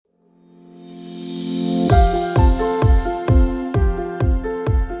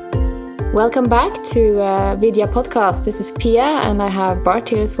Welcome back to Vidya Podcast. This is Pia and I have Bart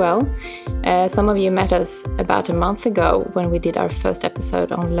here as well. Some of you met us about a month ago when we did our first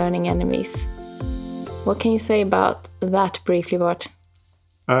episode on learning enemies. What can you say about that briefly, Bart?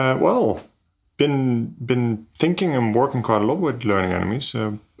 Been thinking and working quite a lot with learning enemies,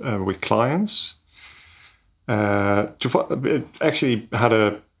 with clients. Actually had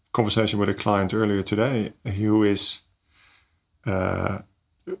a conversation with a client earlier today who is...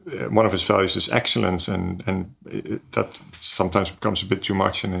 one of his values is excellence, and that sometimes becomes a bit too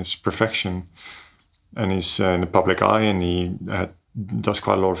much in his perfection. And he's in the public eye, and he does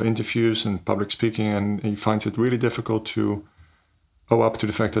quite a lot of interviews and public speaking, and he finds it really difficult to owe up to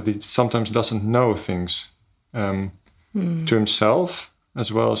the fact that he sometimes doesn't know things to himself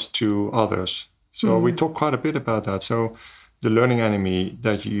as well as to others. So we talk quite a bit about that. So the learning enemy,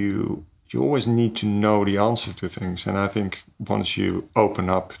 that you always need to know the answer to things. And I think once you open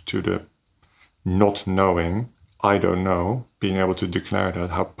up to the not knowing, I don't know, being able to declare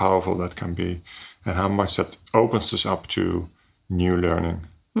that, how powerful that can be and how much that opens us up to new learning.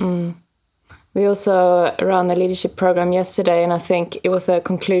 We also ran a leadership program yesterday, and I think it was a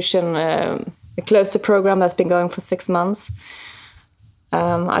conclusion. We closed the program that's been going for 6 months.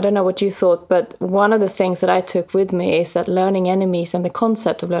 I don't know what you thought, but one of the things that I took with me is that learning enemies and the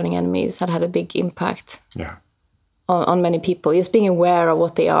concept of learning enemies had a big impact on many people. Just being aware of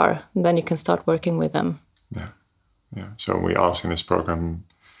what they are, and then you can start working with them. Yeah. So we asked in this program,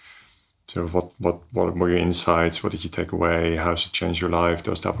 so what were your insights? What did you take away? How does it change your life?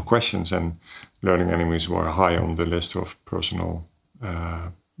 Those type of questions. And learning enemies were high on the list of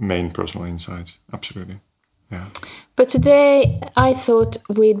main personal insights. Absolutely. Yeah. But today I thought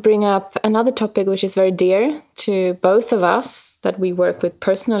we'd bring up another topic which is very dear to both of us, that we work with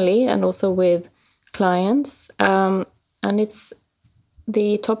personally and also with clients. And it's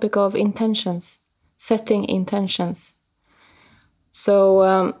the topic of intentions, setting intentions.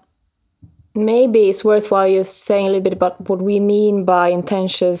 So maybe it's worthwhile just saying a little bit about what we mean by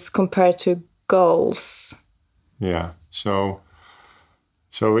intentions compared to goals. Yeah. So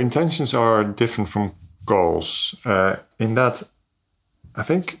intentions are different from goals, in that I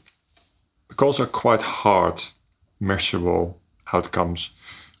think goals are quite hard, measurable outcomes,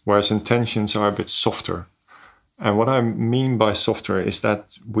 whereas intentions are a bit softer. And what I mean by softer is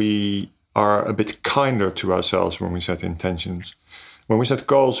that we are a bit kinder to ourselves when we set intentions. When we set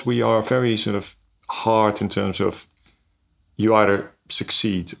goals, we are very sort of hard in terms of you either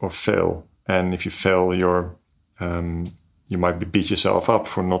succeed or fail. And if you fail, you might beat yourself up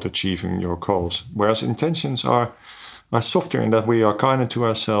for not achieving your goals. Whereas intentions are softer in that we are kinder to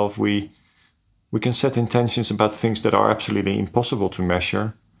ourselves. We can set intentions about things that are absolutely impossible to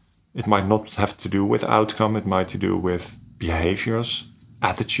measure. It might not have to do with outcome. It might to do with behaviors,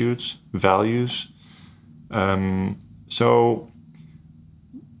 attitudes, values.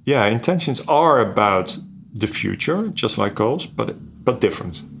 Intentions are about the future, just like goals, but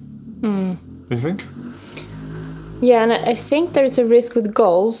different. Do you think? Yeah, and I think there's a risk with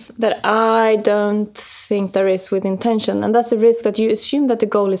goals that I don't think there is with intention. And that's a risk that you assume that the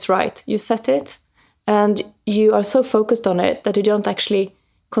goal is right. You set it and you are so focused on it that you don't actually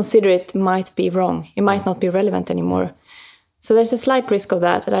consider it might be wrong. It might not be relevant anymore. So there's a slight risk of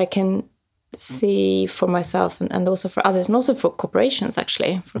that I can see for myself and also for others, and also for corporations,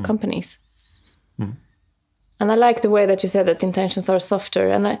 actually, for companies. And I like the way that you said that intentions are softer.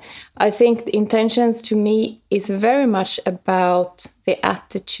 And I think intentions to me is very much about the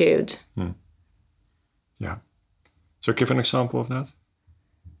attitude. Yeah. So give an example of that.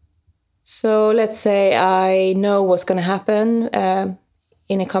 So let's say I know what's going to happen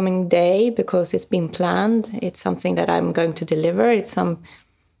in a coming day because it's been planned. It's something that I'm going to deliver. It's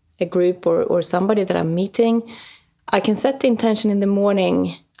a group or somebody that I'm meeting. I can set the intention in the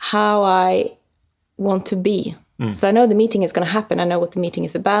morning how I want to be. So I know the meeting is going to happen. I know what the meeting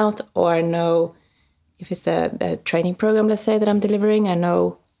is about, or I know if it's a training program, let's say, that I'm delivering, I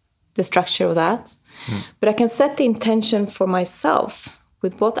know the structure of that. But I can set the intention for myself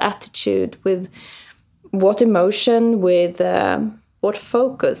with what attitude, with what emotion, with what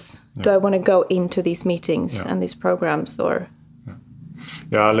focus do I want to go into these meetings and these programs, or...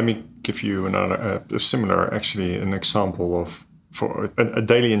 let me give you another similar, actually, an example of, for a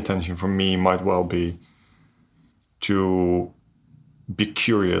daily intention for me might well be to be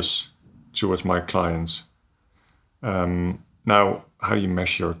curious towards my clients. Now, how do you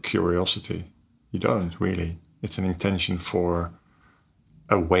measure curiosity? You don't really. It's an intention for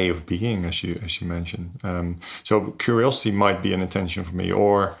a way of being, as you mentioned. So curiosity might be an intention for me,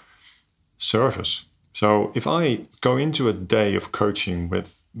 or service. So if I go into a day of coaching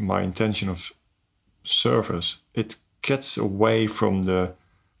with my intention of service, it gets away from the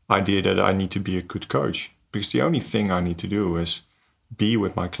idea that I need to be a good coach, because the only thing I need to do is be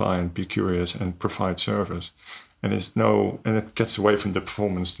with my client, be curious, and provide service. And it gets away from the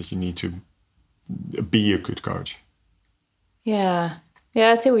performance that you need to be a good coach. Yeah,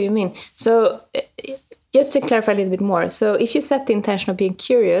 I see what you mean. So just to clarify a little bit more, so if you set the intention of being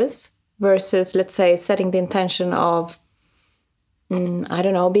curious versus, let's say, setting the intention of, I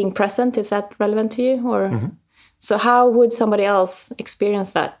don't know, being present, is that relevant to you? Or so how would somebody else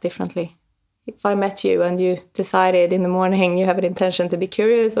experience that differently? If I met you and you decided in the morning you have an intention to be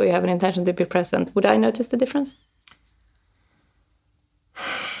curious or you have an intention to be present, would I notice the difference?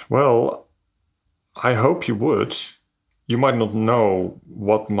 Well, I hope you would. You might not know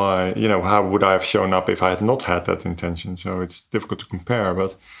what how would I have shown up if I had not had that intention. So it's difficult to compare.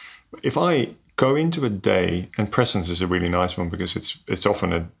 But if I go into a day, and presence is a really nice one because it's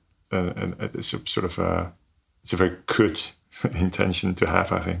often it's a very good intention to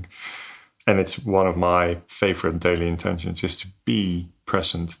have, I think. And it's one of my favorite daily intentions, is to be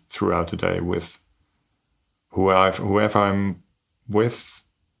present throughout the day with whoever I'm with,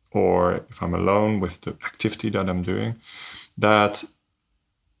 or if I'm alone with the activity that I'm doing, that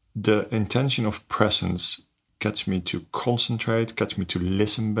the intention of presence gets me to concentrate, gets me to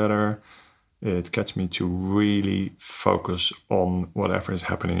listen better. It gets me to really focus on whatever is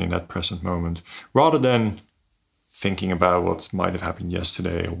happening in that present moment, rather than thinking about what might have happened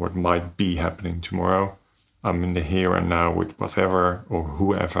yesterday or what might be happening tomorrow. I'm in the here and now with whatever or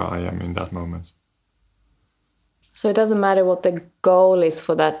whoever I am in that moment. So it doesn't matter what the goal is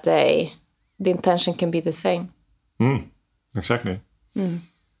for that day. The intention can be the same. Exactly.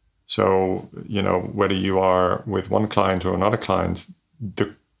 So, whether you are with one client or another client,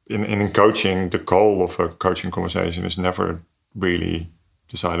 in coaching, the goal of a coaching conversation is never really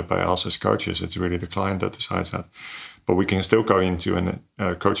decided by us as coaches. It's really the client that decides that. But we can still go into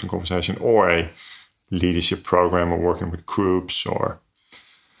a coaching conversation or a leadership program or working with groups or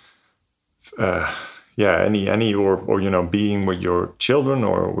any or being with your children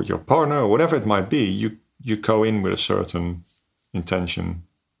or with your partner or whatever it might be. You go in with a certain intention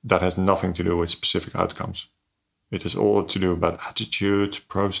that has nothing to do with specific outcomes. It is all to do about attitude,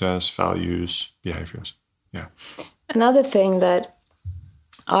 process, values, behaviors. Yeah. Another thing that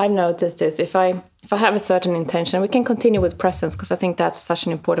I've noticed is if I have a certain intention, we can continue with presence because I think that's such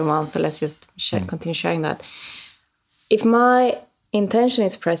an important one. So let's just continue sharing that. If my intention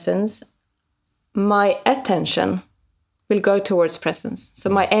is presence, my attention will go towards presence. So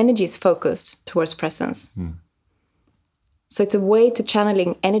my energy is focused towards presence. So it's a way to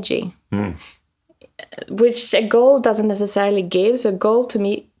channeling energy, which a goal doesn't necessarily give. So a goal to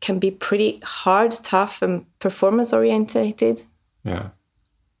me can be pretty hard, tough, and performance orientated. Yeah.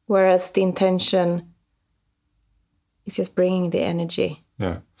 Whereas the intention is just bringing the energy.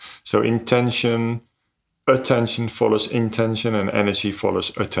 Yeah. So attention follows intention, and energy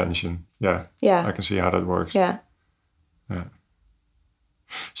follows attention. Yeah. Yeah. I can see how that works. Yeah. Yeah.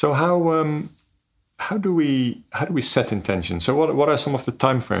 So how do we set intentions? So what are some of the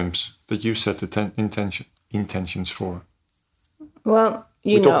time frames that you set the intentions for? Well,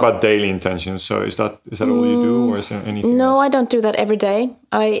 we talk about daily intentions. So is that all you do, or is there anything else? I don't do that every day.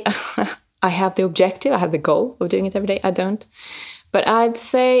 I have the objective, I have the goal of doing it every day. I don't. But I'd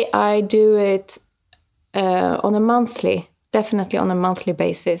say I do it definitely on a monthly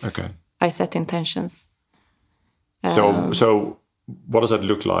basis. Okay. I set intentions. So what does that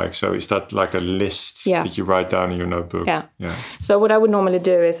look like? So is that like a list that you write down in your notebook? Yeah. So what I would normally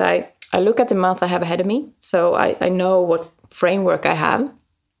do is I look at the month I have ahead of me. So I know what framework I have.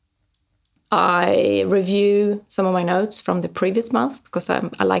 I review some of my notes from the previous month because I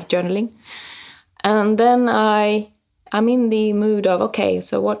like journaling. And then I'm in the mood of, okay,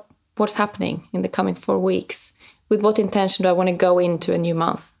 so what's happening in the coming 4 weeks? With what intention do I want to go into a new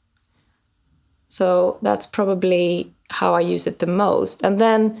month? So that's probably how I use it the most. And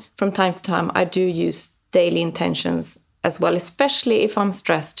then from time to time, I do use daily intentions as well, especially if I'm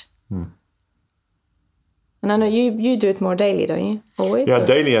stressed. And I know you do it more daily, don't you? Always? Yeah,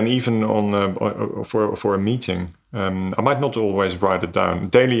 daily, and even on for a meeting. I might not always write it down.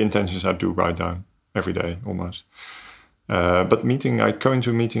 Daily intentions I do write down every day almost. But I go into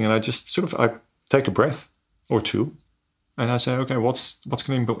a meeting and I just I take a breath or two. And I say, okay, what's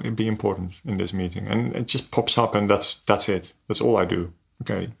going to be important in this meeting? And it just pops up, and that's it. That's all I do.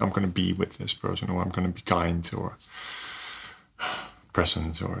 Okay, I'm going to be with this person, or I'm going to be kind, or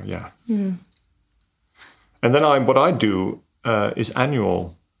present, or And then what I do is at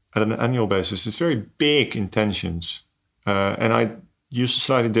an annual basis. It's very big intentions, and use a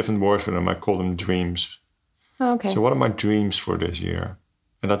slightly different word for them. I call them dreams. Okay. So what are my dreams for this year?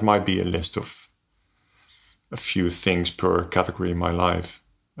 And that might be a list of a few things per category in my life.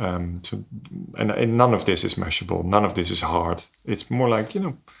 And none of this is measurable. None of this is hard. It's more like,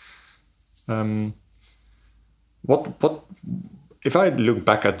 what if I look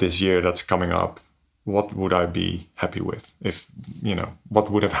back at this year that's coming up, what would I be happy with? If,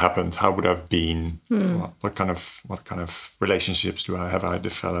 what would have happened? How would I have been? What kind of relationships have I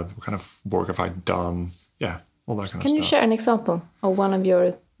developed? What kind of work have I done? Yeah, all that kind of stuff. Can you share an example of one of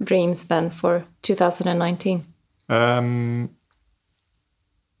your dreams then for 2019? Let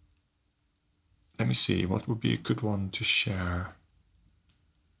me see. What would be a good one to share?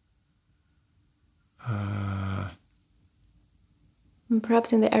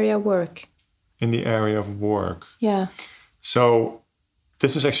 Perhaps in the area of work. In the area of work. Yeah. So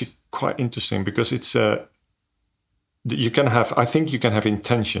this is actually quite interesting because it's you can have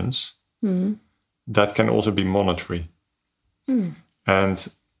intentions that can also be monetary. And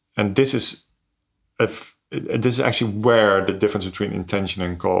this is actually where the difference between intention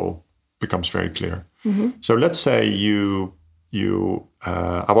and goal becomes very clear. So let's say you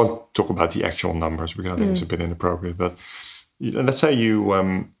I won't talk about the actual numbers because I think it's a bit inappropriate, but let's say you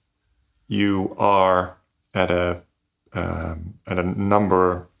are at a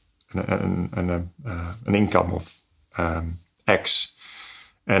number and an income of X,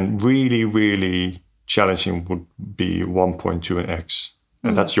 and really, really challenging would be 1.2 and X,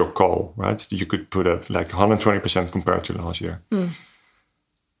 and that's your goal, right? You could put it like 120% compared to last year.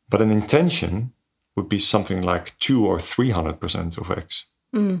 But an intention would be something like 200 or 300% of X.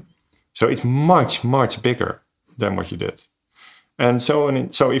 So it's much, much bigger than what you did. And so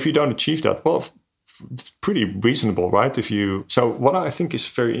if you don't achieve that, well, it's pretty reasonable, right? So what I think is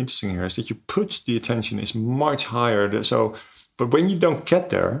very interesting here is that you put the attention is much higher. But when you don't get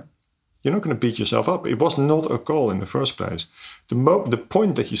there, you're not going to beat yourself up. It was not a goal in the first place. The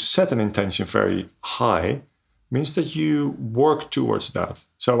point that you set an intention very high means that you work towards that.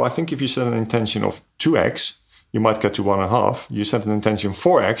 So I think if you set an intention of 2x, you might get to 1.5. You set an intention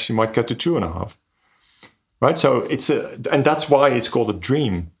 4x, you might get to 2.5. Right? So and that's why it's called a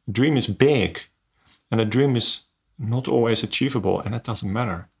dream. A dream is big, and a dream is not always achievable, and it doesn't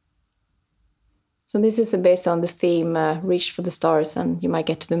matter. So this is based on the theme, reach for the stars and you might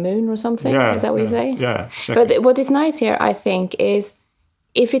get to the moon or something? Yeah, is that what you say? Yeah, exactly. But what is nice here, I think, is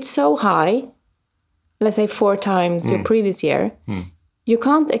if it's so high, let's say 4 times your previous year, you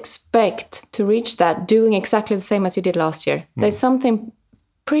can't expect to reach that doing exactly the same as you did last year. There's something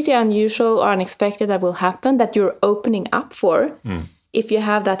pretty unusual or unexpected that will happen that you're opening up for if you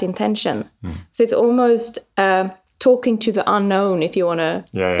have that intention. So it's almost talking to the unknown, if you want to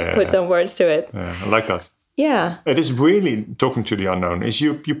put some words to it. Yeah, I like that. Yeah. It is really talking to the unknown. Is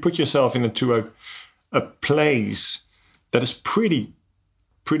you put yourself into a place that is pretty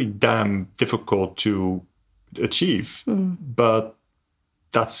damn difficult to achieve. But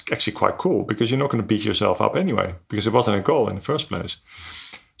that's actually quite cool because you're not going to beat yourself up anyway because it wasn't a goal in the first place.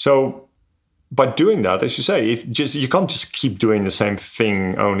 So by doing that, as you say, you can't just keep doing the same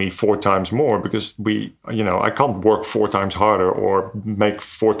thing only 4 times more because I can't work 4 times harder or make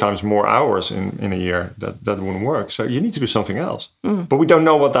 4 times more hours in a year. That wouldn't work. So you need to do something else. But we don't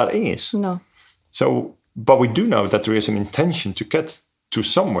know what that is. No. So, but we do know that there is an intention to get to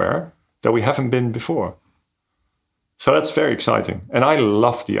somewhere that we haven't been before. So that's very exciting. And I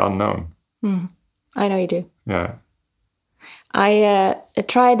love the unknown. I know you do. Yeah. I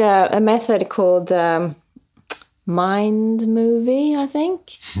tried a method called Mind Movie, I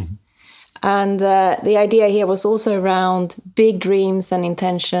think. And the idea here was also around big dreams and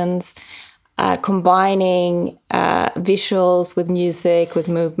intentions, combining visuals with music, with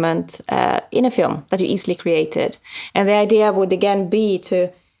movement in a film that you easily created. And the idea would again be to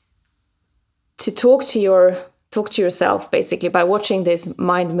talk to yourself basically by watching this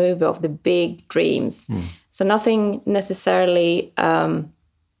mind movie of the big dreams. So nothing necessarily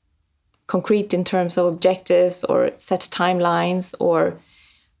concrete in terms of objectives or set timelines or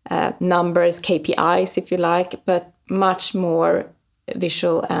numbers, KPIs, if you like, but much more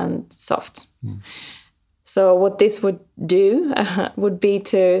visual and soft. So what this would do would be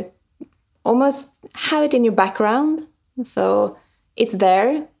to almost have it in your background. So it's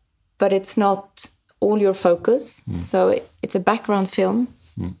there, but it's not all your focus. So it's a background film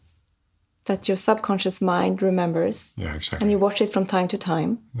that your subconscious mind remembers. Yeah, exactly. And you watch it from time to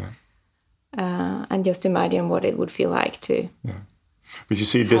time. Yeah. And just imagine what it would feel like to. Yeah. But you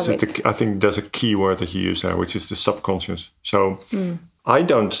see, I think there's a key word that you use there, which is the subconscious. So I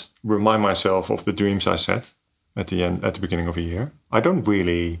don't remind myself of the dreams I set. at the beginning of a year, I don't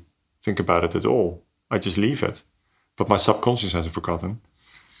really think about it at all. I just leave it. But my subconscious hasn't forgotten.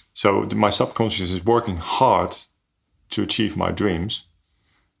 So my subconscious is working hard to achieve my dreams,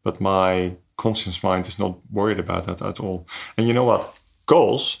 but my conscious mind is not worried about that at all. And you know what?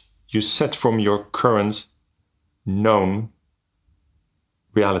 Goals you set from your current known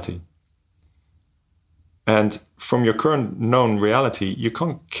reality. And from your current known reality, you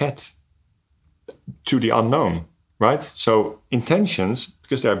can't get to the unknown, right? So intentions,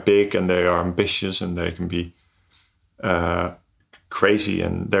 because they're big and they are ambitious and they can be crazy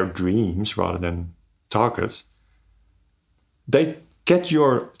and they're dreams rather than targets, they get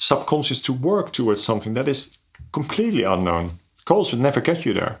your subconscious to work towards something that is completely unknown. Goals would never get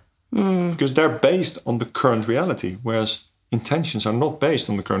you there because they're based on the current reality, whereas intentions are not based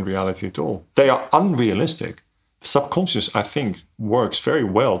on the current reality at all. They are unrealistic. The subconscious, I think, works very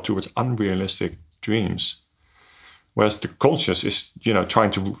well towards unrealistic dreams, whereas the conscious is,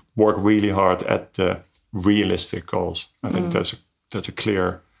 trying to work really hard at the realistic goals. I think there's a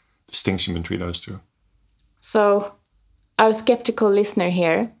clear distinction between those two. So our skeptical listener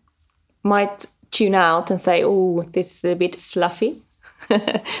here might tune out and say, oh, this is a bit fluffy,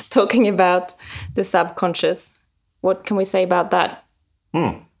 talking about the subconscious. What can we say about that?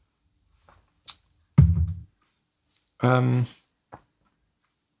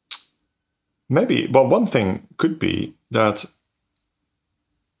 Maybe, well, one thing could be that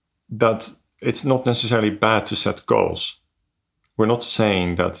it's not necessarily bad to set goals. We're not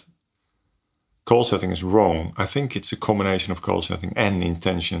saying that goal setting is wrong. I think it's a combination of goal setting and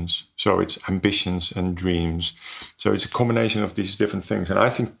intentions. So it's ambitions and dreams. So it's a combination of these different things. And I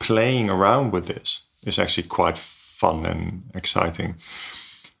think playing around with this is actually quite fun and exciting.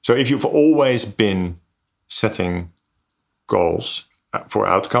 So if you've always been setting goals for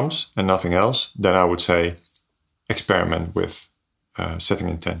outcomes and nothing else, then I would say experiment with setting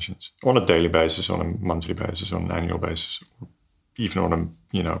intentions on a daily basis, on a monthly basis, on an annual basis, or even on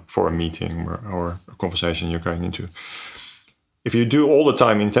for a meeting or a conversation you're going into. If you do all the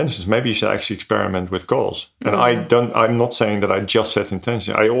time intentions, maybe you should actually experiment with goals. And I'm not saying that I just set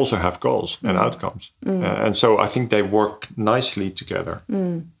intentions. I also have goals and outcomes. And so I think they work nicely together.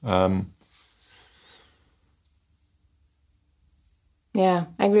 Yeah,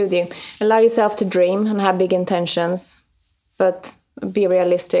 I agree with you. Allow yourself to dream and have big intentions, but be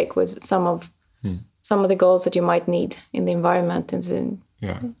realistic with some of the goals that you might need in the environment and in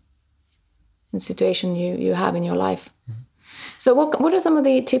the situation you have in your life. So what are some of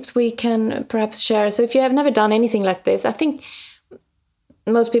the tips we can perhaps share? So if you have never done anything like this, I think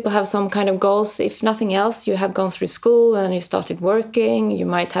most people have some kind of goals. If nothing else, you have gone through school and you started working, you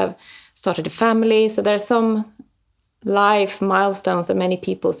might have started a family. So there are some life milestones that many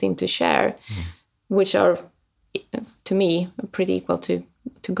people seem to share, which are, to me, pretty equal to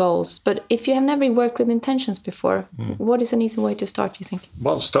goals. But if you have never worked with intentions before, what is an easy way to start, you think?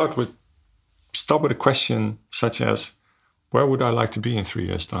 Well, start with a question such as, where would I like to be in 3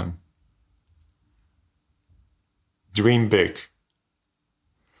 years' time? Dream big.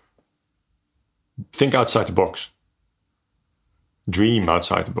 Think outside the box. Dream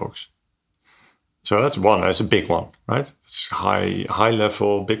outside the box. So that's one. That's a big one, right? It's high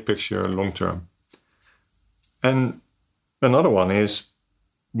level, big picture, long term. And another one is,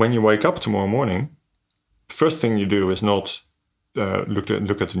 when you wake up tomorrow morning, the first thing you do is not look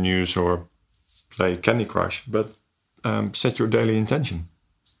at the news or play Candy Crush, but set your daily intention.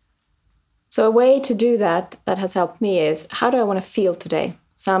 So a way to do that has helped me is, how do I want to feel today?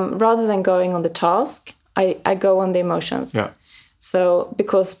 So rather than going on the task, I go on the emotions. Yeah. So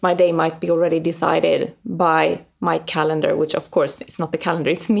because my day might be already decided by my calendar, which of course it's not the calendar,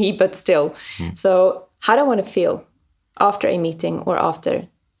 it's me, but still. So how do I want to feel after a meeting or after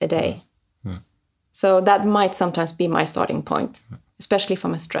a day? So that might sometimes be my starting point, especially if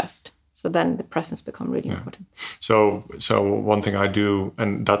I'm stressed. So then the presence become really important. So one thing I do,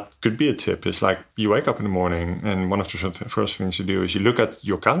 and that could be a tip, is like you wake up in the morning and one of the first things you do is you look at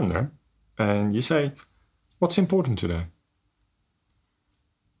your calendar and you say, what's important today?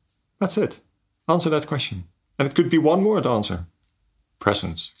 That's it. Answer that question. And it could be one word answer.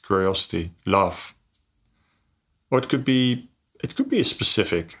 Presence, curiosity, love. Or it could be a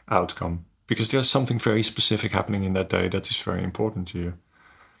specific outcome, because there's something very specific happening in that day that is very important to you,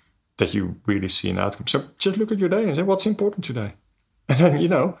 that you really see an outcome. So just look at your day and say, what's important today? And then,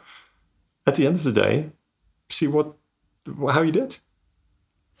 at the end of the day, see how you did.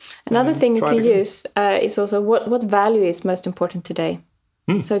 Another thing you can use is also what value is most important today.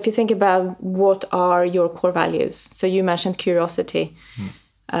 So if you think about what are your core values, so you mentioned curiosity.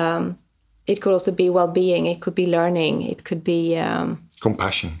 it could also be well-being. It could be learning. It could be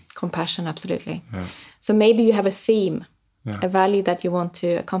compassion. Compassion, absolutely. Yeah. So maybe you have a theme, Yeah. a value that you want to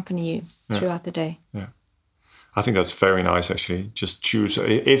accompany you throughout the day. Yeah. I think that's very nice, actually. Just choose,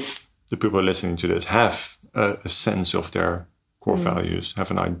 if the people listening to this have a sense of their core values,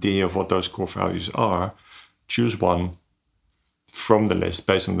 have an idea of what those core values are, choose one from the list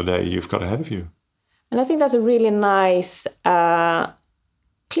based on the day you've got ahead of you. And I think that's a really nice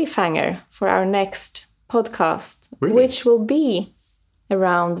cliffhanger for our next podcast, Really? which will be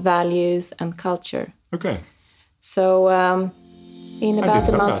around values and culture. Okay. So in about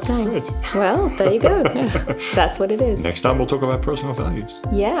a month's time. Great. Well, there you go. That's what it is. Next time we'll talk about personal values.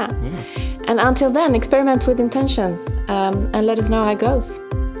 Yeah. And until then, experiment with intentions and let us know how it goes.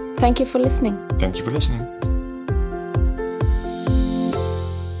 Thank you for listening. Thank you for listening.